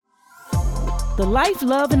The Life,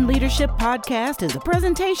 Love, and Leadership podcast is a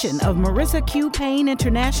presentation of Marissa Q. Payne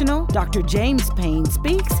International, Dr. James Payne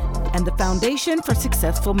Speaks, and the Foundation for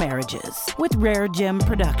Successful Marriages with Rare Gem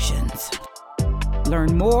Productions.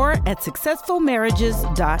 Learn more at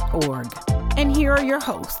successfulmarriages.org. And here are your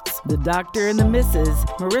hosts, the Dr. and the Mrs.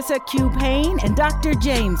 Marissa Q. Payne and Dr.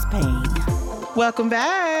 James Payne. Welcome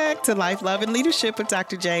back to Life, Love, and Leadership with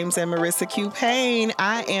Dr. James and Marissa Q. Payne.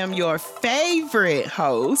 I am your favorite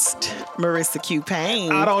host, Marissa Q.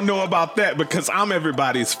 Payne. I don't know about that because I'm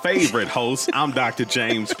everybody's favorite host. I'm Dr.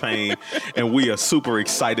 James Payne, and we are super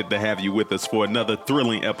excited to have you with us for another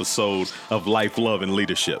thrilling episode of Life, Love, and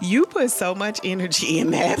Leadership. You put so much energy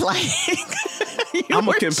in that. I'm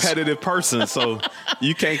a competitive person, so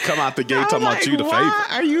you can't come out the gate talking about you the favorite. Why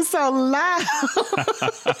are you so loud?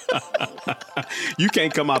 You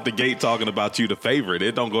can't come out the gate talking about you the favorite.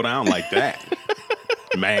 It don't go down like that,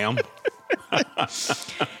 ma'am.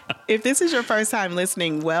 If this is your first time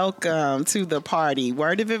listening, welcome to the party.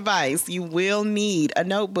 Word of advice, you will need a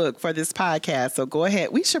notebook for this podcast. So go ahead.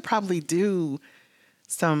 We should probably do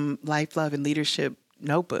some Life, Love, and Leadership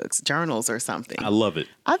notebooks, journals or something. I love it.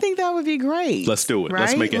 I think that would be great. Let's do it. Right?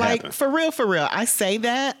 Let's make it happen. For real. I say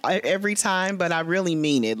that every time, but I really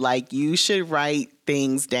mean it. Like, you should write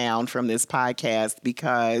things down from this podcast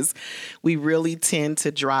because we really tend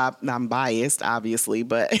to drop, I'm biased, obviously,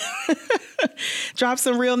 but drop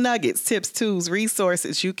some real nuggets, tips, tools,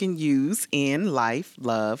 resources you can use in life,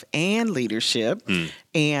 love, and leadership.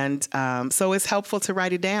 And so it's helpful to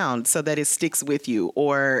write it down so that it sticks with you.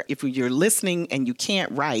 Or if you're listening and you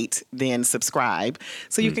can't write, then subscribe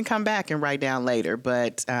so you can come back and write down later.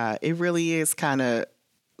 But it really is kind of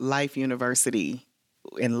life university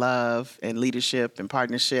in love and leadership and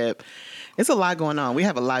partnership. It's a lot going on. We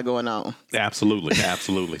have a lot going on. Absolutely. But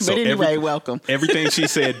so anyway, welcome. Everything she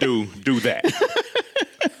said, do that.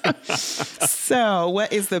 So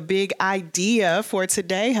what is the big idea for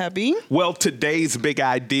today, hubby? Well, today's big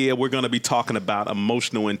idea, we're going to be talking about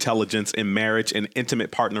emotional intelligence in marriage and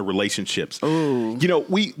intimate partner relationships. Ooh. You know,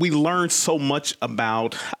 we learn so much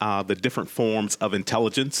about the different forms of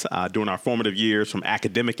intelligence during our formative years, from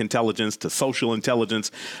academic intelligence to social intelligence,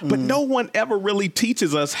 but no one ever really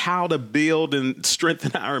teaches us how to build and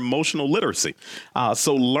strengthen our emotional literacy.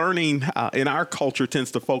 So learning in our culture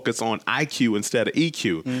tends to focus on IQ instead of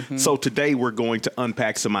EQ. So today we're going to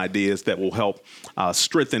unpack some ideas that will help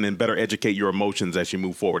strengthen and better educate your emotions as you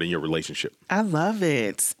move forward in your relationship. I love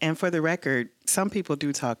it. And for the record, some people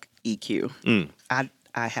do talk EQ.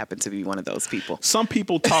 I happen to be one of those people. Some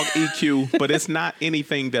people talk EQ, but it's not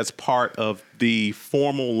anything that's part of the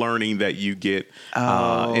formal learning that you get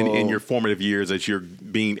in your formative years as you're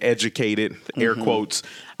being educated, air quotes.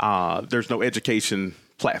 There's no education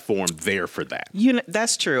platform there for that. You know,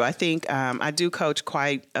 that's true. I think I do coach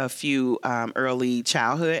quite a few early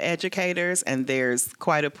childhood educators, and there's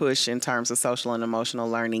quite a push in terms of social and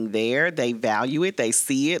emotional learning there. They value it. They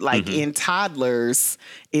see it. Like in toddlers,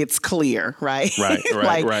 it's clear, right?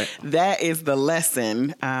 Right. That is the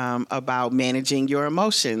lesson about managing your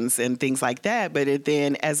emotions and things like that. But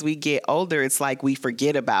then as we get older, it's like we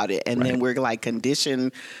forget about it. And then we're like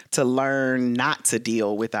conditioned to learn not to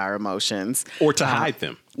deal with our emotions. Or to hide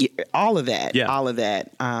them. Yeah, all of that.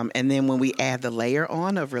 And then when we add the layer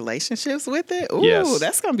on of relationships with it,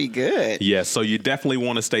 that's going to be good. Yes, so you definitely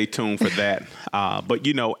want to stay tuned for that. But,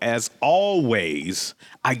 you know, as always,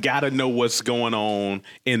 I got to know what's going on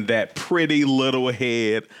in that pretty little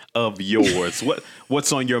head of yours.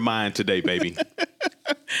 What's on your mind today, baby?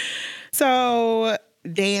 So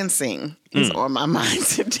dancing is on my mind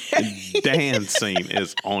today. Dancing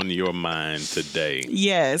is on your mind today.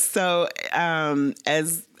 Yes. So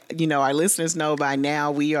as you know, our listeners know by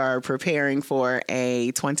now, we are preparing for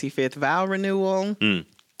a 25th vow renewal.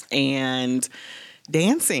 And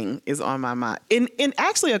dancing is on my mind in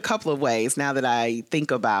actually a couple of ways now that I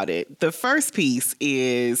think about it. The first piece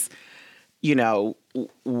is, you know,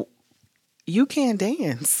 you can't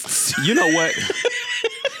dance. You know what?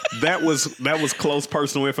 That was close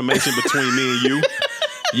personal information between me and you.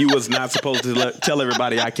 You was not supposed to tell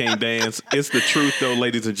everybody I can't dance. It's the truth, though,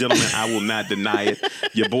 ladies and gentlemen. I will not deny it.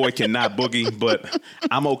 Your boy cannot boogie, but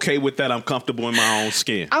I'm okay with that. I'm comfortable in my own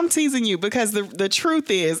skin. I'm teasing you because the truth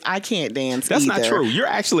is I can't dance. That's either. not true. You're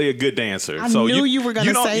actually a good dancer. I knew you were going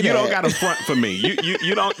to say that. You don't got to front for me.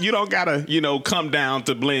 You don't got to come down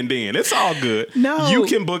to blend in. It's all good. No, you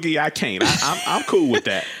can boogie. I can't. I'm cool with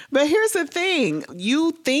that. But here's the thing.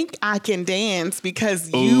 You think I can dance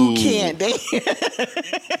because you can't dance.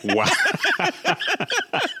 Wow.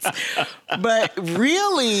 But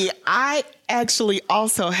really, I actually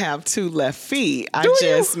also have 2 left feet. I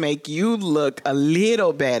just make you look a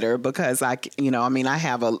little better because I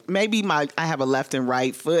have a left and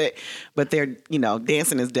right foot, but they're,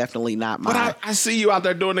 dancing is definitely not mine. But I see you out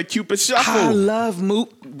there doing the Cupid Shuffle. I love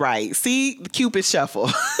right. See, the Cupid Shuffle.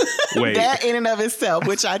 Wait. That in and of itself,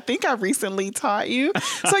 which I think I recently taught you.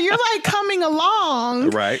 So you're like coming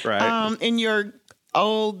along. Right. In your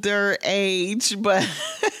older age, but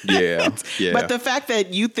yeah. But the fact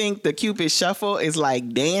that you think the Cupid Shuffle is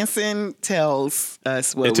like dancing tells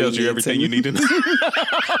us what it tells you everything you need to know.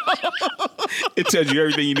 It tells you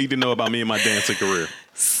everything you need to know about me and my dancing career.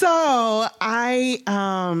 So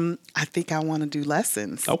I think I want to do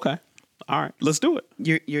lessons. Okay. All right, let's do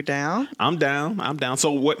it. You're down? I'm down.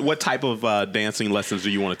 So what type of dancing lessons do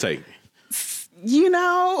you want to take?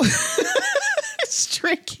 It's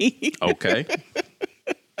tricky. Okay.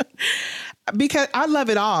 Because I love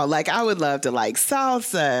it all. Like I would love to like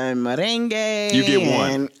salsa and merengue. You get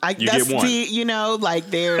one. Like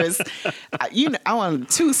there's, I want a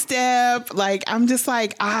 2-step. Like I'm just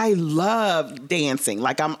like, I love dancing.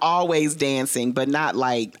 Like I'm always dancing, but not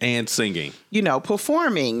like. And singing.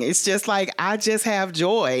 Performing. It's just like, I just have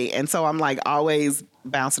joy. And so I'm like always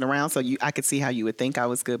bouncing around. So I could see how you would think I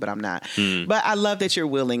was good, but I'm not. But I love that you're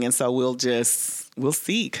willing. And so we'll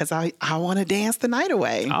see, because I want to dance the night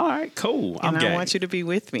away. All right, cool. I want you to be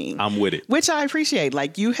with me. I'm with it. Which I appreciate.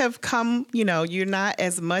 Like you have come, you're not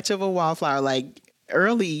as much of a wallflower. Like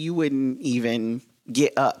early, you wouldn't even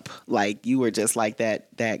get up. Like you were just like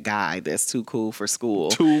that guy that's too cool for school.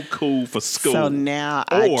 Too cool for school. So now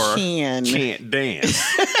I can't dance.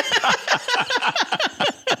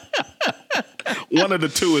 One of the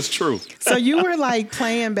two is true. So you were like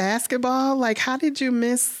playing basketball. Like how did you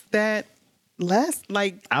miss that? I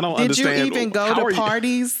don't understand. Did you even go to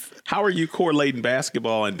parties? How are you correlating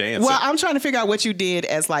basketball and dancing? Well, I'm trying to figure out what you did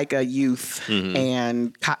as like a youth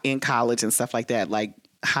and in college and stuff like that. Like,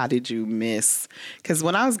 how did you miss? Because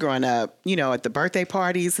when I was growing up, at the birthday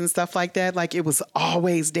parties and stuff like that, like it was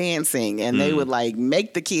always dancing, and they would like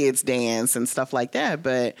make the kids dance and stuff like that.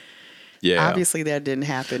 But obviously that didn't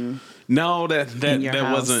happen. No,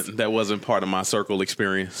 that wasn't part of my circle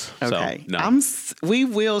experience. Okay, so, no. We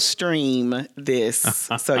will stream this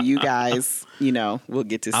so you guys, will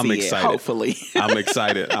get to see it. Hopefully, I'm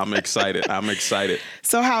excited.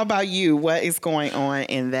 So, how about you? What is going on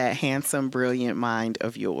in that handsome, brilliant mind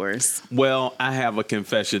of yours? Well, I have a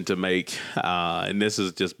confession to make, and this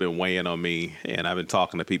has just been weighing on me, and I've been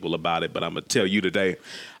talking to people about it. But I'm gonna tell you today.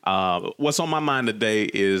 What's on my mind today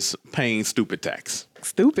is paying stupid tax.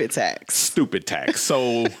 Stupid tax.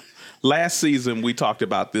 So last season we talked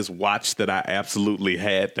about this watch that I absolutely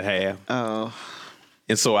had to have. Oh.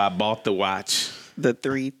 And so I bought the watch. The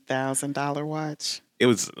 $3,000 watch. It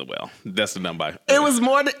was, that's the number. It was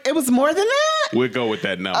more than that? We'll go with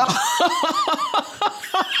that number.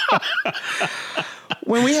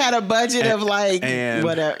 When we had a budget of like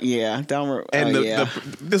whatever. Yeah.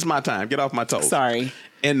 This is my time. Get off my toes. Sorry.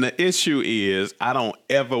 And the issue is I don't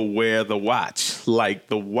ever wear the watch. Like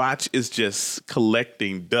the watch is just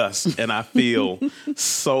collecting dust. And I feel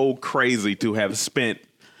so crazy to have spent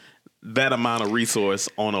that amount of resource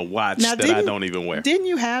on a watch that I don't even wear. Didn't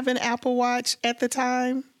you have an Apple Watch at the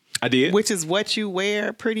time? I did. Which is what you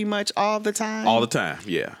wear pretty much all the time? All the time,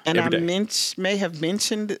 yeah. And I may have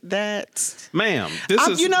mentioned that. Ma'am,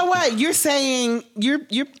 you know what? You're saying, you're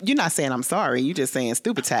not saying I'm sorry. You're just saying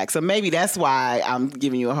stupid tax. So maybe that's why I'm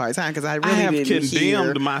giving you a hard time, because I have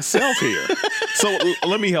condemned myself here. So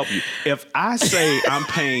let me help you. If I say I'm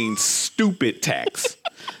paying stupid tax,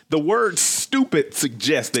 the word stupid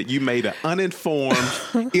suggests that you made an uninformed,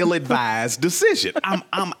 ill-advised decision.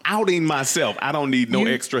 I'm outing myself. I don't need no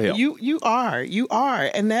extra help. You are.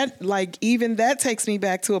 And that, like, even that takes me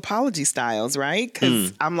back to apology styles, right?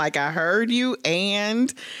 Because I'm like, I heard you,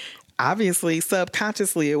 and obviously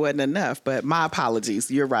subconsciously it wasn't enough, but my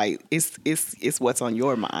apologies. You're right. It's what's on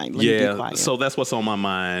your mind. Let me be quiet. So that's what's on my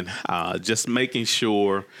mind. Just making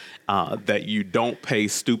sure that you don't pay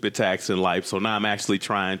stupid tax in life. So now I'm actually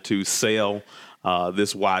trying to sell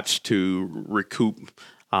this watch to recoup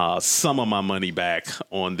some of my money back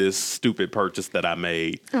on this stupid purchase that I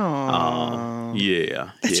made. That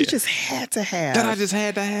you just had to have. That I just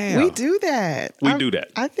had to have. We do that. Do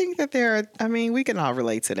that. I think that we can all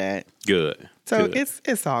relate to that. Good. So good.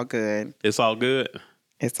 It's all good. It's all good?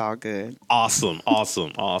 It's all good. Awesome.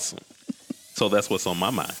 So that's what's on my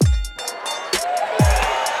mind.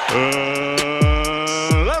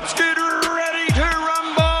 Let's get ready to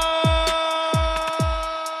rumble.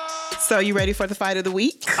 So you ready for the fight of the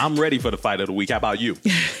week? I'm ready for the fight of the week. How about you?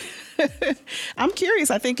 I'm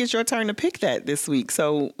curious. I think it's your turn to pick that this week.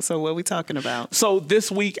 So what are we talking about? So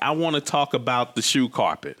this week, I want to talk about the shoe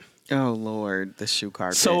carpet. Oh, Lord, the shoe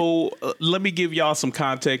carpet. So let me give y'all some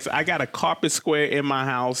context. I got a carpet square in my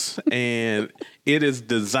house, and it is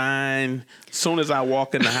designed, as soon as I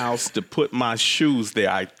walk in the house, to put my shoes there.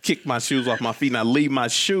 I kick my shoes off my feet, and I leave my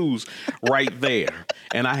shoes right there.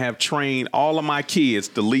 And I have trained all of my kids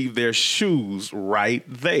to leave their shoes right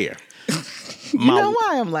there. You know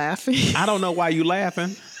why I'm laughing? I don't know why you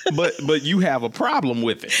laughing. But you have a problem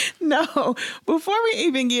with it. No, before we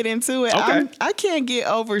even get into it, Okay. I can't get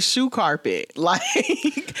over shoe carpet. Like,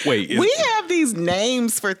 Wait, we have these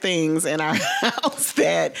names for things in our house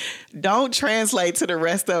that don't translate to the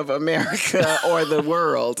rest of America or the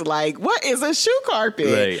world. Like, what is a shoe carpet?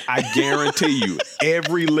 Hey, I guarantee you,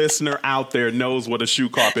 every listener out there knows what a shoe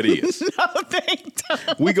carpet is. No, they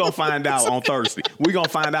don't. We're going to find out on Thursday.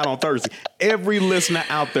 Every listener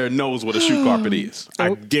out there knows what a shoe carpet is.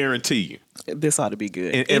 I guarantee you. This ought to be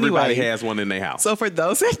good. And everybody Anyway, has one in their house. So for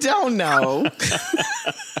those that don't know,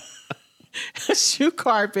 a shoe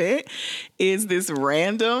carpet is this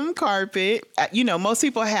random carpet. You know, most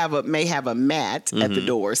people may have a mat at the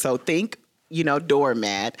door. So think,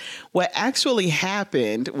 doormat. What actually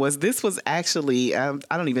happened was this was actually, I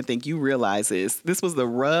don't even think you realize this. This was the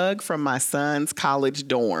rug from my son's college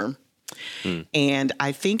dorm. And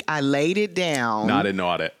I think I laid it down. No, I didn't know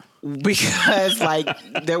all that. Because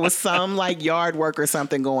there was some yard work or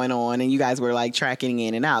something going on and you guys were tracking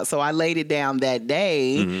in and out. So I laid it down that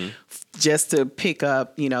day just to pick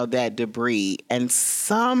up, that debris. And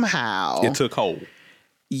somehow It took hold.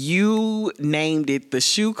 You named it the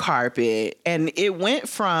shoe carpet, and it went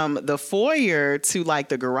from the foyer to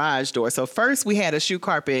the garage door. So first we had a shoe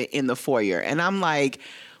carpet in the foyer, and I'm like,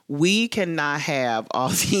 we cannot have all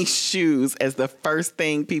these shoes as the first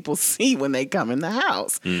thing people see when they come in the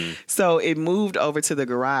house. So it moved over to the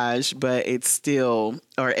garage, but it's still,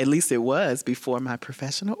 or at least it was before my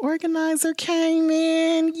professional organizer came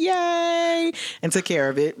in, yay, and took care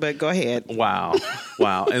of it. But go ahead. Wow.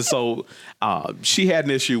 And so she had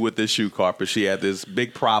an issue with this shoe carpet. She had this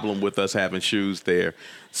big problem with us having shoes there.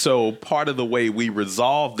 So part of the way we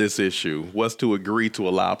resolved this issue was to agree to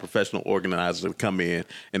allow a professional organizer to come in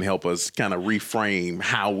and help us kind of reframe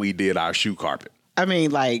how we did our shoe carpet. I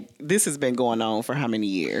mean, this has been going on for how many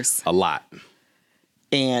years? A lot.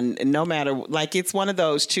 And no matter, it's one of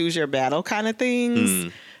those choose your battle kind of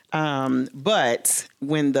things. But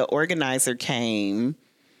when the organizer came,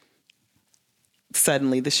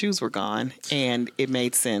 suddenly the shoes were gone and it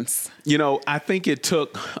made sense. I think it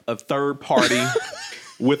took a third party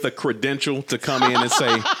with a credential to come in and say,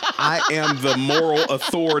 I am the moral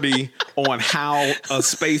authority on how a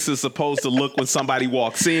space is supposed to look when somebody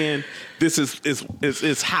walks in. This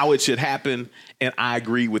is how it should happen. And I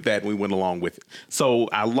agree with that, and we went along with it. So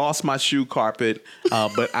I lost my shoe carpet,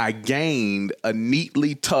 but I gained a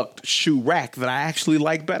neatly tucked shoe rack that I actually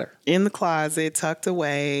like better. In the closet, tucked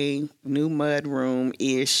away, new mud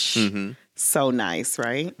room-ish. So nice,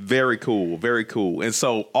 right? Very cool, very cool. And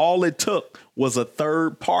so all it took was a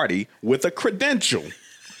third party with a credential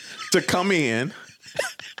to come in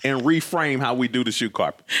and reframe how we do the shoe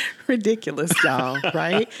carpet. Ridiculous, y'all,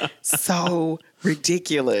 right? So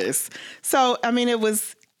ridiculous. So, I mean, it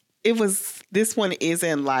was, this one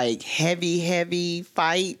isn't heavy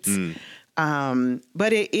fights.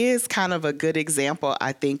 But it is kind of a good example,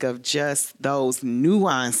 I think, of just those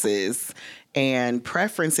nuances and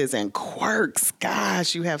preferences and quirks.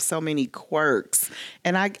 Gosh, you have so many quirks.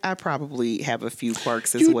 And I probably have a few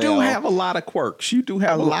quirks as well. You do have a lot of quirks. You do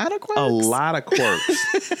have a lot of quirks? A lot of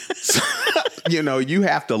quirks. So, you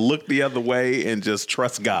have to look the other way and just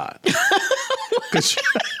trust God.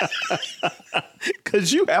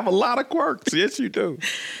 Because you have a lot of quirks. Yes, you do.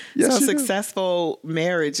 Yes, so successful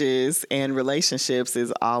marriages and relationships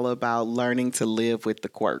is all about learning to live with the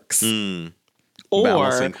quirks.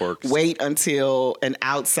 Or quirks. Wait until an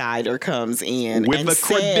outsider comes in with and a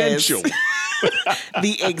credential.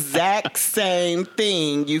 The exact same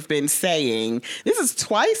thing you've been saying. This is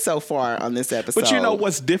twice so far on this episode. But you know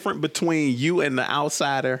what's different between you and the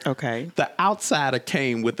outsider? Okay. The outsider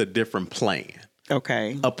came with a different plan.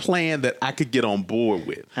 Okay. A plan that I could get on board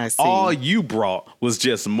with. I see. All you brought was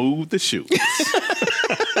just move the shoes.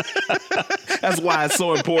 That's why it's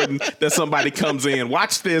so important that somebody comes in,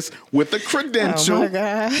 watch this, with a credential. Oh, my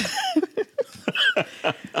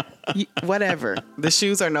God. Whatever. The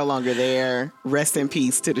shoes are no longer there. Rest in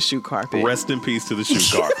peace to the shoe carpet. Rest in peace to the shoe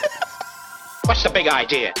carpet. What's the big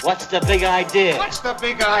idea? What's the big idea? What's the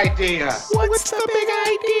big idea? What's the big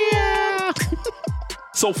idea?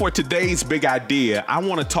 So for today's big idea, I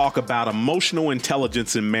want to talk about emotional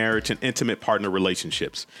intelligence in marriage and intimate partner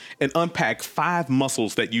relationships and unpack 5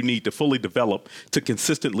 muscles that you need to fully develop to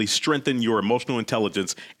consistently strengthen your emotional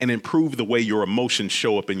intelligence and improve the way your emotions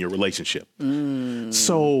show up in your relationship.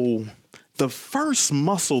 So the first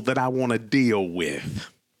muscle that I want to deal with,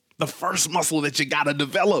 the first muscle that you got to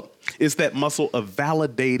develop is that muscle of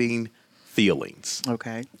validating feelings.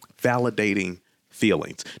 Okay. Validating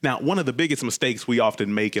feelings. Now, one of the biggest mistakes we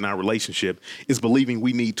often make in our relationship is believing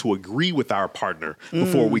we need to agree with our partner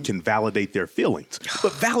before we can validate their feelings.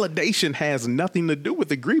 But validation has nothing to do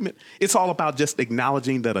with agreement. It's all about just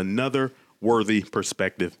acknowledging that another worthy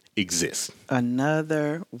perspective exists.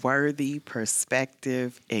 Another worthy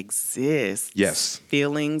perspective exists. Yes.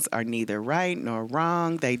 Feelings are neither right nor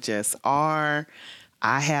wrong. They just are.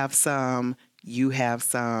 I have some. You have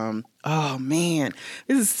some. Oh, man,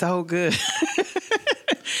 this is so good.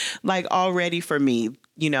 Like already for me,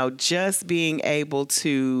 just being able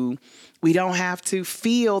to, we don't have to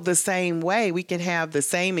feel the same way. We can have the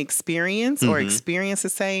same experience or experience the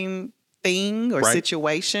same thing or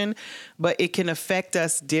situation, but it can affect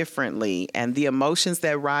us differently. And the emotions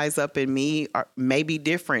that rise up in me may be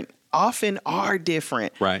different, often are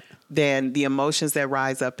different than the emotions that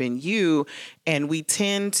rise up in you. And we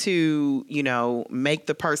tend to, make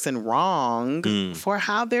the person wrong for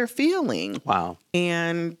how they're feeling. Wow.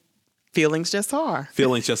 And feelings just are.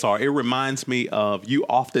 Feelings just are. It reminds me of, you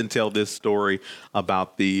often tell this story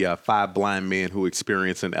about the 5 blind men who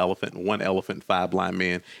experience an elephant, 1 elephant, 5 blind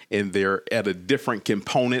men, and they're at a different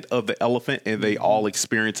component of the elephant and they all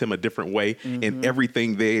experience him a different way. And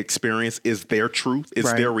everything they experience is their truth.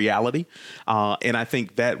 It's their reality. And I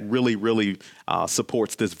think that really, really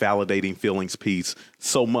supports this validating feelings piece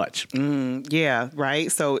so much. Yeah,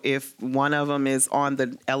 right. So if one of them is on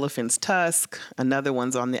the elephant's tusk, another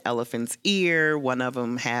one's on the elephant's ear, one of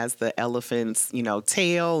them has the elephant's,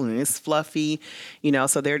 tail and it's fluffy,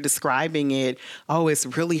 so they're describing it. Oh, it's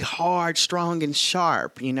really hard, strong, and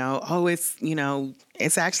sharp, Oh, it's,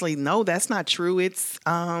 it's actually, no, that's not true. It's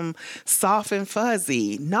soft and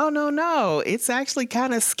fuzzy. No. It's actually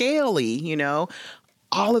kind of scaly,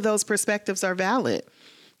 All of those perspectives are valid.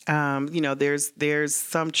 There's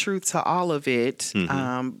some truth to all of it,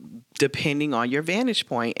 depending on your vantage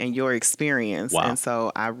point and your experience. Wow. And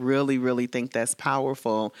so I really, really think that's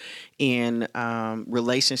powerful in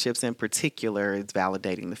relationships in particular. It's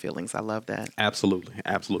validating the feelings. I love that. Absolutely.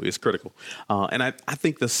 Absolutely. It's critical. And I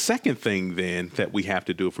think the second thing then that we have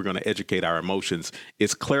to do if we're going to educate our emotions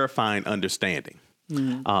is clarifying understanding.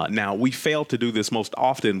 Now, we fail to do this most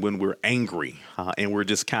often when we're angry and we're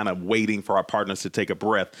just kind of waiting for our partners to take a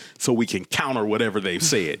breath so we can counter whatever they've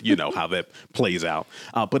said, how that plays out.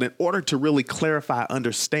 But in order to really clarify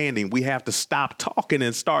understanding, we have to stop talking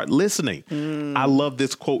and start listening. I love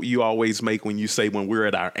this quote you always make when you say when we're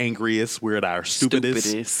at our angriest, we're at our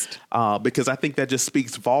stupidest. Because I think that just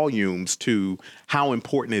speaks volumes to how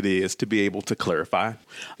important it is to be able to clarify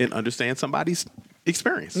and understand somebody's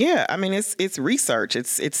experience. Yeah, I mean it's research.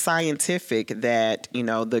 It's scientific that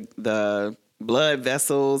the blood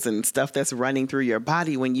vessels and stuff that's running through your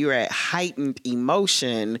body when you're at heightened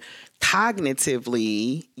emotion,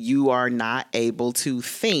 cognitively you are not able to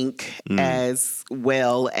think as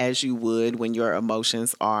well as you would when your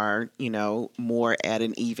emotions are more at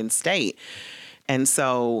an even state. And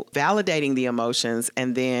so validating the emotions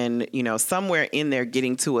and then, somewhere in there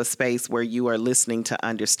getting to a space where you are listening to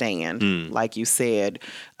understand, like you said,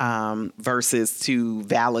 versus to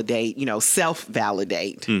validate,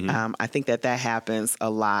 self-validate. I think that happens a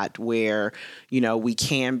lot where, we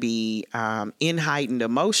can be in heightened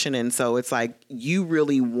emotion. And so it's like you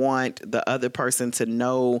really want the other person to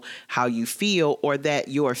know how you feel or that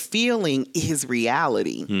your feeling is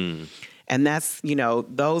reality. And that's,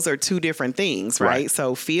 those are 2 different things, right?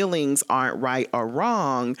 So feelings aren't right or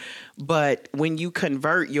wrong, but when you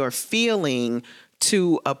convert your feeling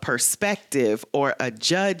to a perspective or a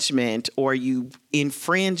judgment or you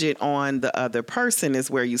infringe it on the other person is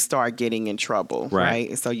where you start getting in trouble,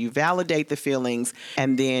 right? So you validate the feelings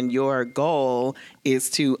and then your goal is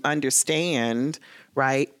to understand,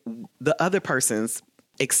 the other person's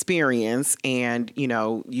experience and,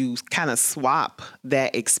 you kind of swap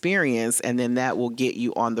that experience and then that will get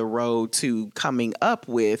you on the road to coming up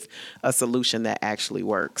with a solution that actually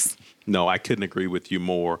works. No, I couldn't agree with you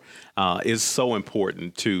more. It's so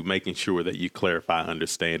important to making sure that you clarify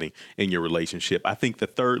understanding in your relationship. I think the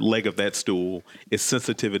third leg of that stool is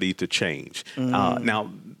sensitivity to change.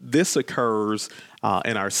 Now, this occurs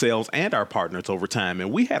in ourselves and our partners over time.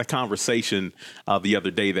 And we had a conversation the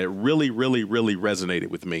other day that really, really, really resonated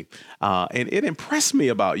with me. And it impressed me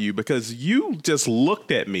about you because you just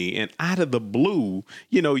looked at me and out of the blue,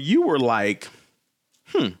 you were like,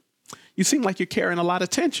 you seem like you're carrying a lot of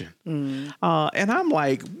tension. And I'm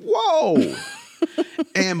like, whoa.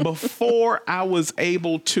 And before I was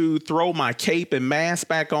able to throw my cape and mask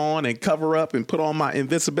back on and cover up and put on my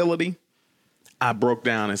invisibility, I broke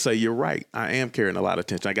down and say, you're right. I am carrying a lot of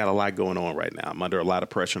tension. I got a lot going on right now. I'm under a lot of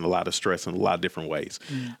pressure and a lot of stress in a lot of different ways.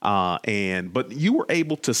 But you were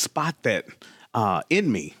able to spot that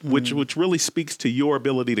in me, which really speaks to your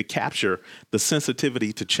ability to capture the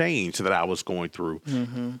sensitivity to change that I was going through.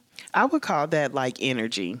 I would call that like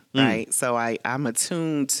energy, right? So I'm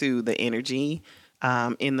attuned to the energy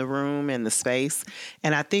in the room and the space.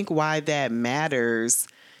 And I think why that matters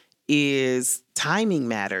is timing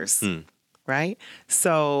matters, right?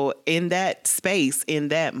 So in that space, in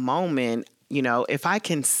that moment, if I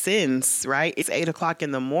can sense, right, it's 8:00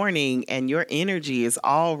 in the morning and your energy is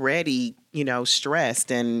already,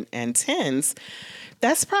 stressed and tense,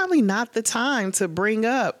 that's probably not the time to bring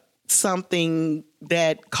up something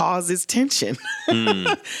that causes tension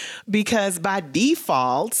because by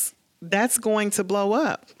default, that's going to blow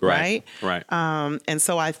up. Right. And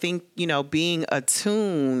so I think, being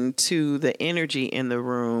attuned to the energy in the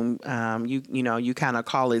room, you kind of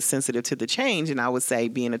call it sensitive to the change. And I would say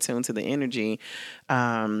being attuned to the energy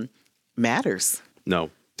matters.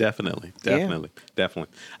 No. Definitely.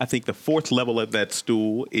 I think the fourth level of that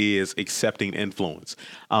stool is accepting influence.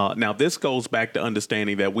 Now, this goes back to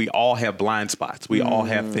understanding that we all have blind spots. We all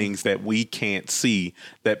have things that we can't see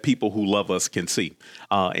that people who love us can see.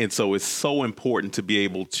 And so it's so important to be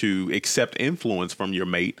able to accept influence from your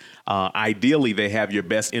mate. Ideally, they have your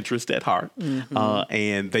best interest at heart,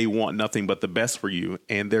 and they want nothing but the best for you.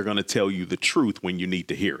 And they're going to tell you the truth when you need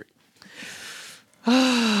to hear it.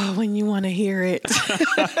 Oh, when you want to hear it.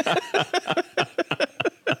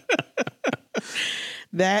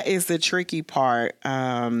 That is the tricky part.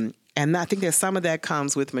 And I think that some of that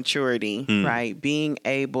comes with maturity, right? Being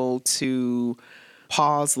able to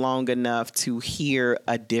pause long enough to hear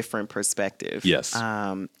a different perspective. Yes.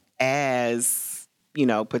 As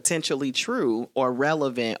potentially true or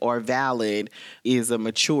relevant or valid is a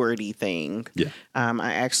maturity thing. Yeah.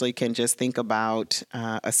 I actually can just think about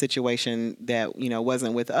a situation that,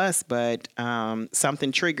 wasn't with us, but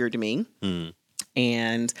something triggered me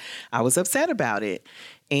and I was upset about it.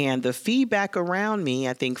 And the feedback around me,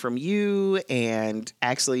 I think from you and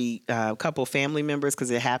actually a couple family members,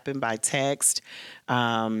 because it happened by text,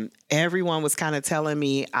 everyone was kind of telling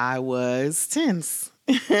me I was tense.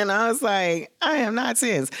 And I was like, I am not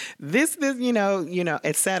tense. This,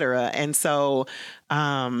 et cetera. And so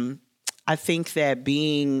I think that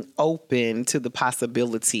being open to the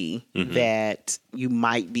possibility that you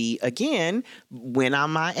might be, again, when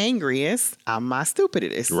I'm my angriest, I'm my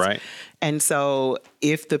stupidest. Right. And so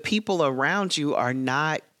if the people around you are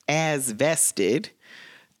not as vested,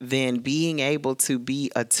 then being able to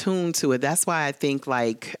be attuned to it. That's why I think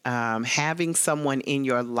having someone in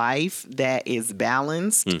your life that is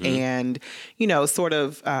balanced and, sort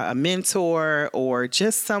of a mentor or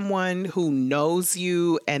just someone who knows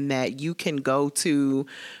you and that you can go to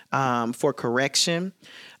for correction,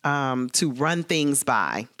 to run things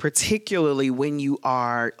by, particularly when you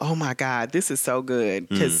are, oh my God, this is so good.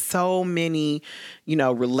 Because so many,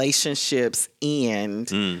 relationships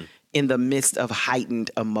end in the midst of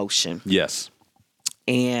heightened emotion. Yes.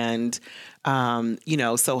 And,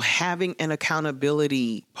 so having an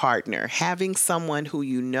accountability partner, having someone who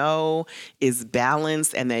is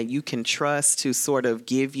balanced and that you can trust to sort of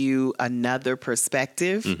give you another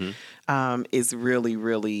perspective is really,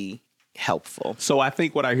 really helpful. So I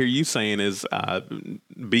think what I hear you saying is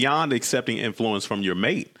beyond accepting influence from your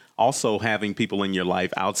mate, also having people in your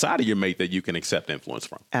life outside of your mate that you can accept influence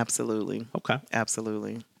from. Absolutely. Okay.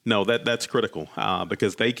 Absolutely. No, that's critical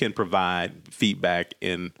because they can provide feedback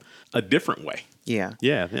in a different way. Yeah.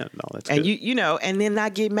 Yeah. No, that's and good. And then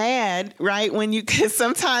not get mad, right? Because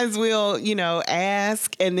sometimes we'll,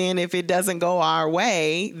 ask, and then if it doesn't go our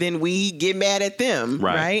way, then we get mad at them,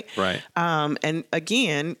 right? Right. And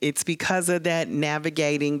again, it's because of that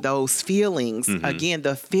navigating those feelings. Again,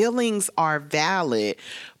 the feelings are valid,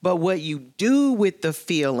 but what you do with the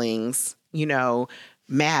feelings,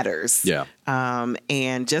 matters. Yeah.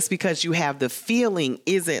 And just because you have the feeling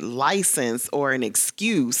isn't license or an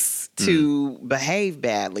excuse to behave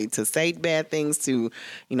badly, to say bad things, to,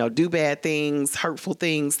 do bad things, hurtful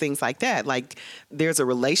things, things like that. Like there's a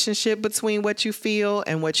relationship between what you feel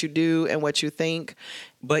and what you do and what you think.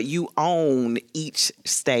 but you own each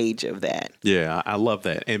stage of that. Yeah, I love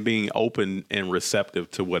that. And being open and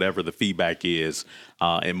receptive to whatever the feedback is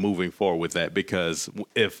and moving forward with that. Because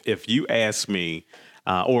if you ask me,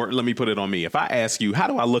 or let me put it on me, if I ask you, how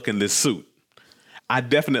do I look in this suit? I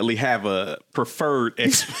definitely have a preferred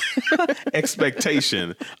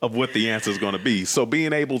expectation of what the answer is going to be. So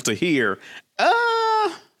being able to hear,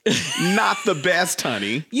 not the best,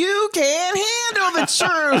 honey. You can't handle the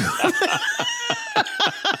truth.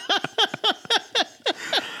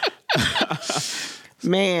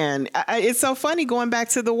 Man, it's so funny going back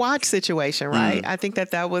to the watch situation, right? I think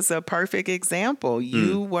that was a perfect example.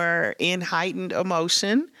 You were in heightened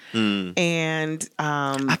emotion, and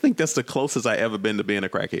I think that's the closest I ever been to being a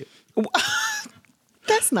crackhead.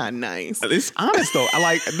 That's not nice. It's honest though.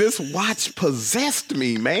 This watch possessed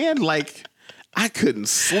me, man. Like I couldn't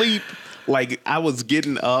sleep. Like I was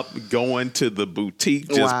getting up, going to the boutique,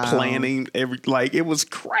 just planning it was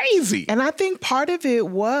crazy. And I think part of it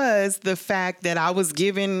was the fact that I was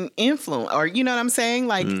given influence, or you know what I'm saying?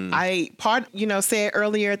 Like said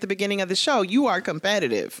earlier at the beginning of the show, you are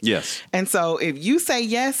competitive. Yes. And so if you say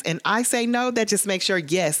yes and I say no, that just makes your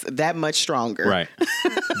yes that much stronger. Right.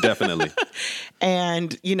 Definitely.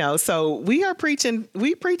 And so we preaching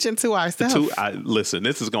to ourselves. Listen,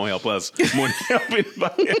 this is going to help us more than help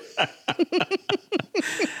anybody.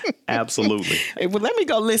 Absolutely. Well, let me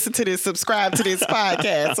go listen to this, subscribe to this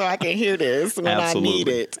podcast so I can hear this when I need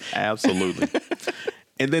it. Absolutely.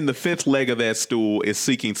 And then the fifth leg of that stool is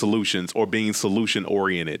seeking solutions or being solution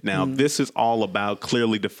oriented. Now, this is all about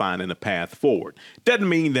clearly defining a path forward. Doesn't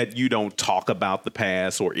mean that you don't talk about the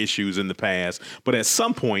past or issues in the past, but at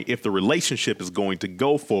some point, if the relationship is going to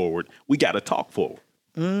go forward, we got to talk forward.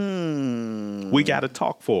 We got to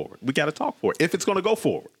talk forward. If it's going to go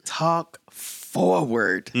forward. Talk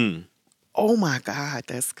forward. Oh my God,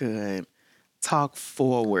 that's good. Talk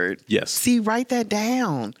forward. Yes. See, write that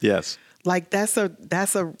down. Yes. Like that's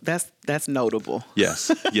notable.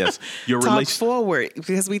 Yes. Your Talk forward,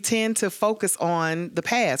 because we tend to focus on the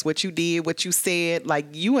past, what you did, what you said. Like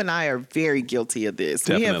you and I are very guilty of this.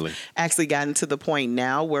 Definitely. We have actually gotten to the point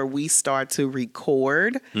now where we start to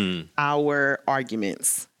record our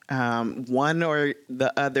arguments. One or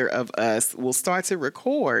the other of us will start to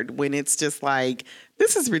record when it's just like,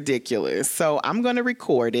 this is ridiculous. So I'm going to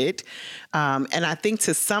record it. And I think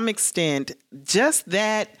to some extent, just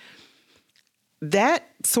that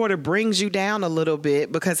sort of brings you down a little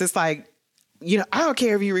bit, because it's like, I don't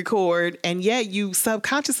care if you record, and yet you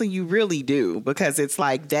subconsciously, you really do, because it's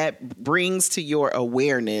like that brings to your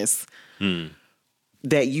awareness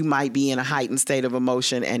that you might be in a heightened state of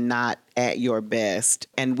emotion and not at your best.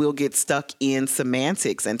 And we'll get stuck in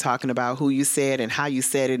semantics and talking about who you said and how you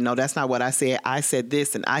said it. No, that's not what I said. I said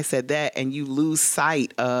this and I said that. And you lose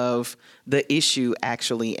sight of the issue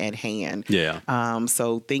actually at hand. Yeah.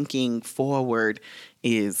 So thinking forward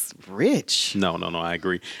is rich. No, I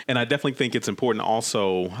agree. And I definitely think it's important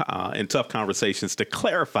also in tough conversations to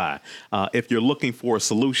clarify if you're looking for a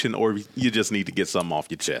solution or you just need to get something off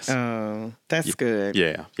your chest. Oh, that's good.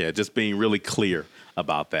 Yeah. Just being really clear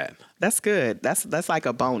about that. That's good. That's like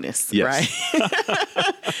a bonus, yes.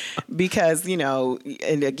 Right? Because,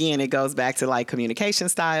 and again, it goes back to like communication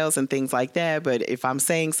styles and things like that. But if I'm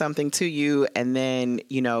saying something to you and then,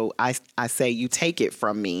 I say you take it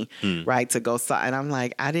from me, right, to go, and I'm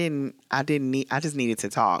like, I just needed to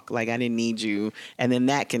talk. Like I didn't need you. And then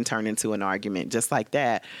that can turn into an argument just like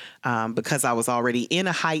that. Because I was already in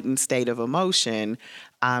a heightened state of emotion.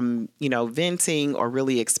 I'm, venting or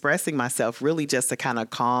really expressing myself really just to kind of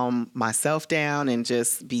calm myself down and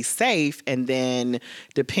just be safe. And then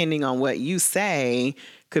depending on what you say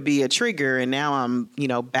could be a trigger. And now I'm,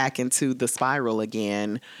 back into the spiral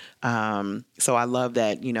again. So I love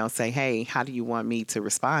that, say, hey, how do you want me to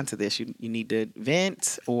respond to this? You need to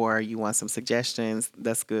vent, or you want some suggestions?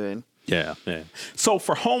 That's good. Yeah. So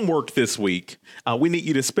for homework this week, we need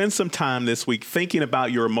you to spend some time this week thinking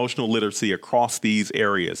about your emotional literacy across these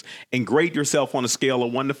areas and grade yourself on a scale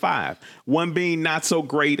of 1 to 5. 1 being not so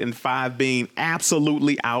great and 5 being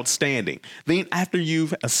absolutely outstanding. Then after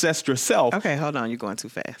you've assessed yourself. Okay, hold on. You're going too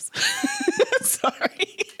fast. Sorry.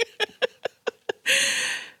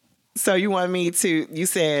 So you want me to, you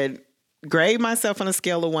said, grade myself on a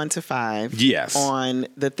scale of 1 to 5. Yes. On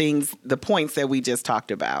the points that we just talked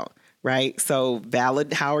about. Right? So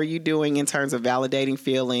how are you doing in terms of validating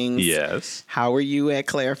feelings? Yes. How are you at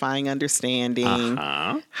clarifying understanding?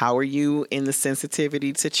 Uh-huh. How are you in the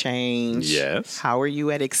sensitivity to change? Yes. How are you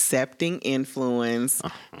at accepting influence?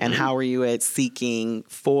 Uh-huh. And how are you at seeking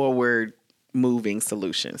forward moving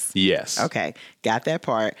solutions? Yes. Okay. Got that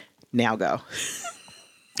part. Now go.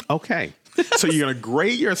 Okay. So you're going to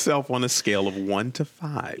grade yourself on a scale of 1 to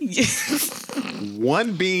 5.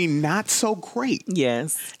 1 being not so great.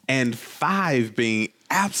 Yes. And 5 being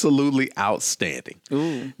absolutely outstanding.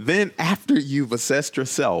 Ooh. Then after you've assessed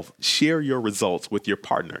yourself, share your results with your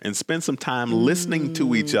partner and spend some time listening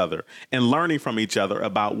to each other and learning from each other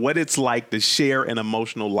about what it's like to share an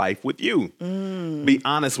emotional life with you. Be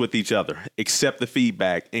honest with each other, accept the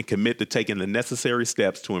feedback, and commit to taking the necessary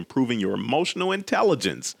steps to improving your emotional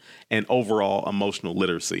intelligence and overall emotional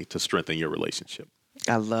literacy to strengthen your relationship.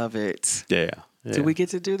 I love it. Yeah. Do we get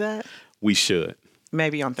to do that? We should.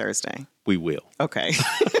 Maybe on Thursday. We will. Okay.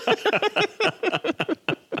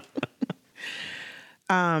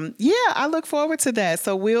 Yeah, I look forward to that.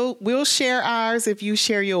 So we'll share ours if you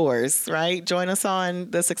share yours, right? Join us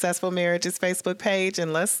on the Successful Marriages Facebook page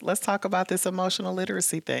and let's talk about this emotional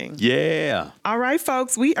literacy thing. Yeah. All right,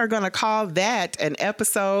 folks, we are going to call that an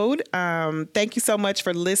episode. Thank you so much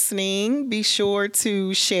for listening. Be sure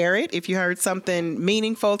to share it. If you heard something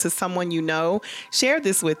meaningful to someone you know, share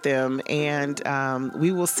this with them. And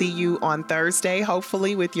we will see you on Thursday,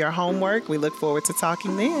 hopefully, with your homework. We look forward to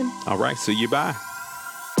talking then. All right. See you. Bye.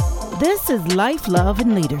 This is Life, Love,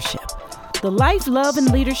 and Leadership. The Life, Love,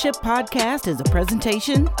 and Leadership podcast is a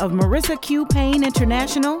presentation of Marissa Q. Payne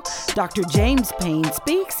International, Dr. James Payne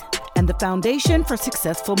Speaks, and the Foundation for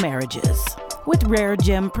Successful Marriages with Rare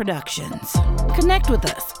Gem Productions. Connect with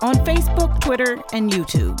us on Facebook, Twitter, and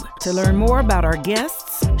YouTube. To learn more about our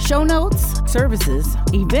guests, show notes, services,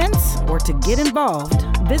 events, or to get involved,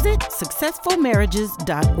 visit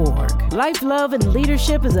successfulmarriages.org. Life, Love, and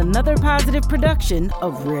Leadership is another positive production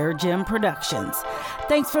of Rare Gem Productions.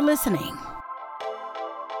 Thanks for listening.